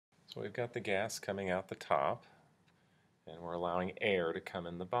So we've got the gas coming out the top, and we're allowing air to come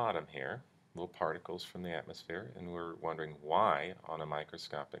in the bottom here, little particles from the atmosphere, and we're wondering why, on a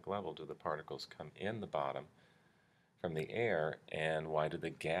microscopic level, do the particles come in the bottom from the air, and why do the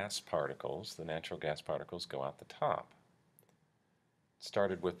gas particles, the natural gas particles, go out the top? It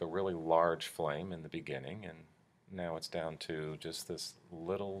started with a really large flame in the beginning, and now it's down to just this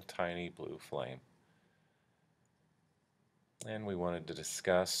little tiny blue flame. And we wanted to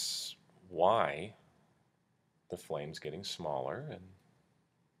discuss why the flame's getting smaller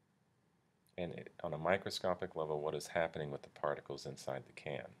and on a microscopic level what is happening with the particles inside the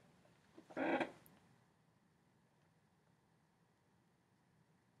can.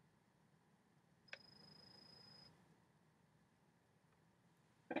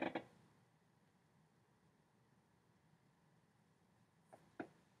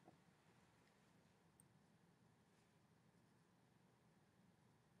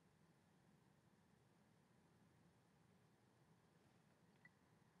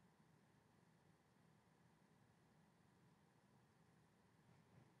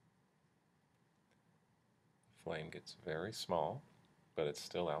 The flame gets very small, but it's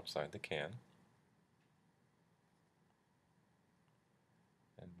still outside the can.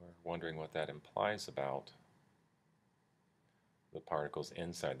 And we're wondering what that implies about the particles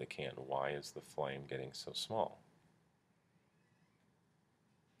inside the can. Why is the flame getting so small?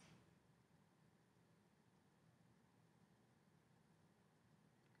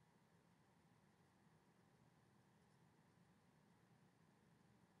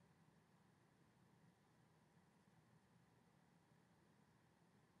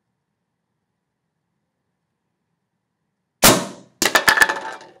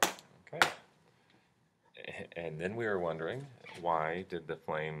 Okay. And then we were wondering, why did the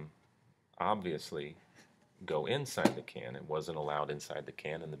flame obviously go inside the can? It wasn't allowed inside the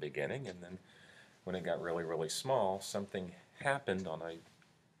can in the beginning, and then when it got really, really small, something happened on a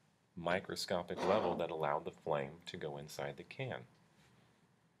microscopic level that allowed the flame to go inside the can.